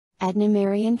At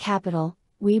Numerian Capital,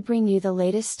 we bring you the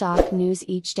latest stock news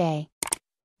each day.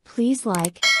 Please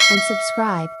like and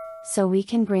subscribe so we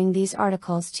can bring these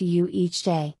articles to you each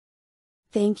day.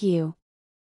 Thank you.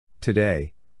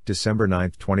 Today, December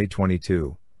 9,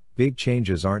 2022, big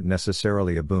changes aren't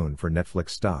necessarily a boon for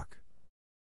Netflix stock.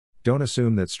 Don't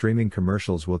assume that streaming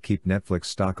commercials will keep Netflix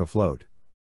stock afloat.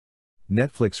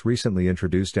 Netflix recently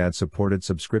introduced ad-supported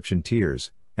subscription tiers,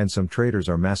 and some traders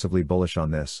are massively bullish on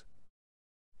this.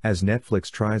 As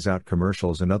Netflix tries out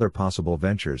commercials and other possible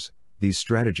ventures, these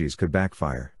strategies could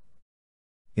backfire.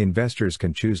 Investors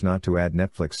can choose not to add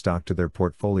Netflix stock to their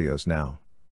portfolios now.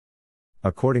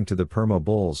 According to the Permo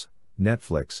Bulls,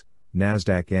 Netflix,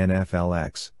 Nasdaq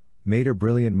NFLX, made a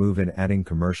brilliant move in adding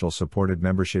commercial-supported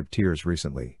membership tiers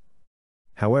recently.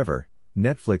 However,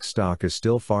 Netflix stock is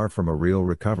still far from a real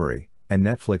recovery, and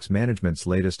Netflix management's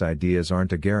latest ideas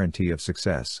aren't a guarantee of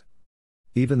success.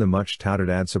 Even the much-touted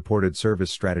ad-supported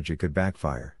service strategy could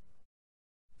backfire.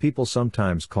 People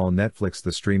sometimes call Netflix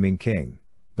the streaming king,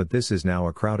 but this is now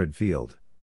a crowded field.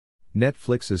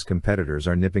 Netflix's competitors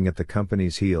are nipping at the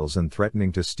company's heels and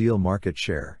threatening to steal market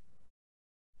share.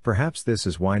 Perhaps this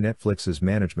is why Netflix's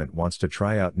management wants to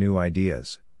try out new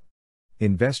ideas.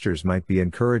 Investors might be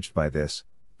encouraged by this,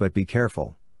 but be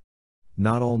careful.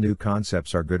 Not all new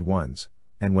concepts are good ones,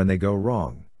 and when they go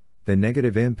wrong, the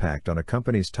negative impact on a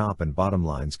company's top and bottom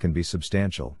lines can be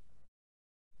substantial.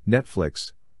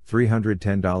 Netflix,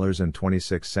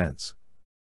 $310.26.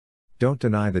 Don't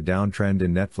deny the downtrend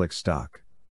in Netflix stock.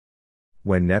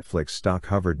 When Netflix stock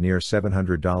hovered near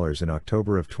 $700 in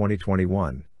October of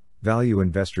 2021, value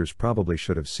investors probably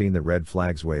should have seen the red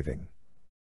flags waving.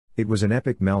 It was an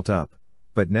epic melt-up,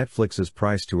 but Netflix's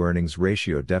price-to-earnings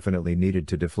ratio definitely needed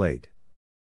to deflate.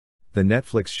 The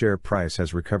Netflix share price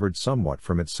has recovered somewhat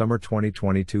from its summer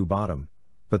 2022 bottom,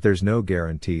 but there's no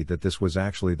guarantee that this was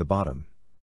actually the bottom.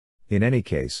 In any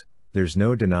case, there's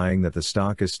no denying that the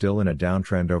stock is still in a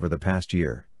downtrend over the past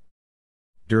year.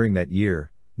 During that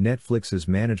year, Netflix's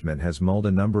management has mulled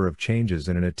a number of changes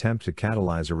in an attempt to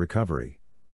catalyze a recovery.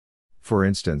 For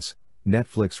instance,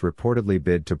 Netflix reportedly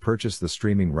bid to purchase the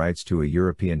streaming rights to a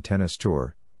European tennis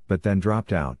tour, but then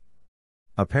dropped out.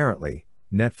 Apparently,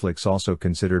 Netflix also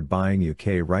considered buying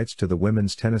UK rights to the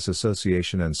Women's Tennis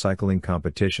Association and cycling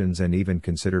competitions and even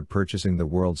considered purchasing the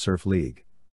World Surf League.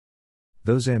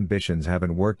 Those ambitions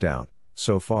haven't worked out,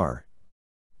 so far.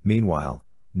 Meanwhile,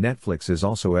 Netflix is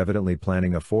also evidently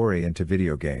planning a foray into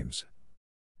video games.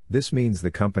 This means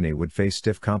the company would face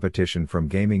stiff competition from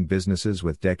gaming businesses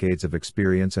with decades of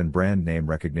experience and brand name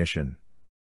recognition.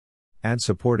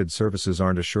 Ad-supported services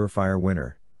aren't a surefire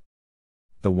winner.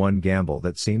 The one gamble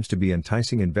that seems to be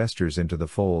enticing investors into the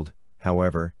fold,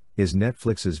 however, is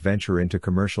Netflix's venture into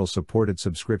commercial-supported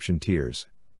subscription tiers.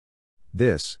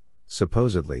 This,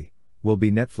 supposedly, will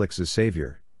be Netflix's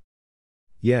savior.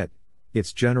 Yet,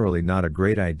 it's generally not a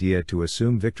great idea to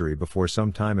assume victory before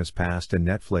some time has passed and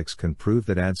Netflix can prove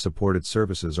that ad-supported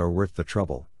services are worth the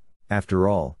trouble. After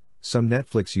all, some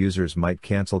Netflix users might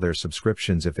cancel their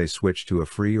subscriptions if they switch to a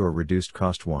free or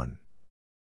reduced-cost one.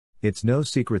 It's no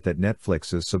secret that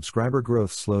Netflix's subscriber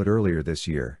growth slowed earlier this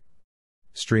year.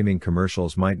 Streaming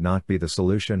commercials might not be the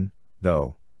solution,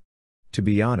 though. To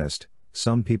be honest,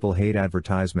 some people hate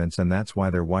advertisements and that's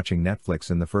why they're watching Netflix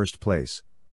in the first place.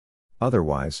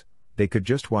 Otherwise, they could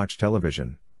just watch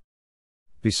television.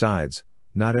 Besides,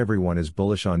 not everyone is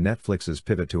bullish on Netflix's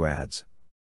pivot to ads.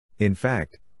 In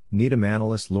fact, Needham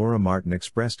analyst Laura Martin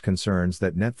expressed concerns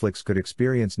that Netflix could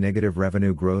experience negative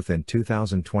revenue growth in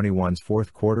 2021's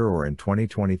fourth quarter or in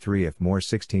 2023 if more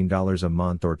 $16 a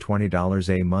month or $20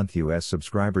 a month US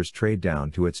subscribers trade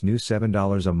down to its new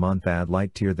 $7 a month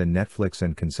ad-light tier than Netflix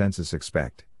and consensus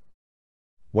expect.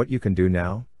 What you can do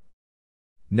now?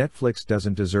 Netflix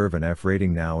doesn't deserve an F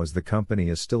rating now as the company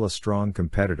is still a strong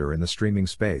competitor in the streaming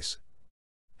space.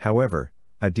 However,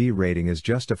 a D rating is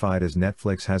justified as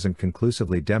Netflix hasn't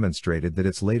conclusively demonstrated that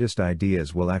its latest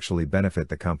ideas will actually benefit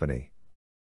the company.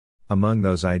 Among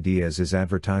those ideas is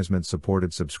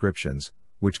advertisement-supported subscriptions,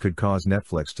 which could cause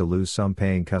Netflix to lose some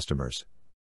paying customers.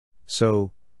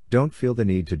 So, don't feel the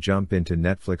need to jump into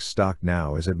Netflix stock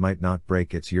now as it might not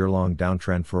break its year-long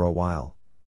downtrend for a while.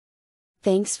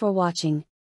 Thanks for watching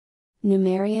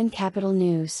Numerian Capital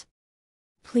News.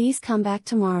 Please come back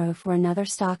tomorrow for another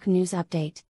stock news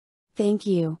update. Thank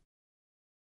you.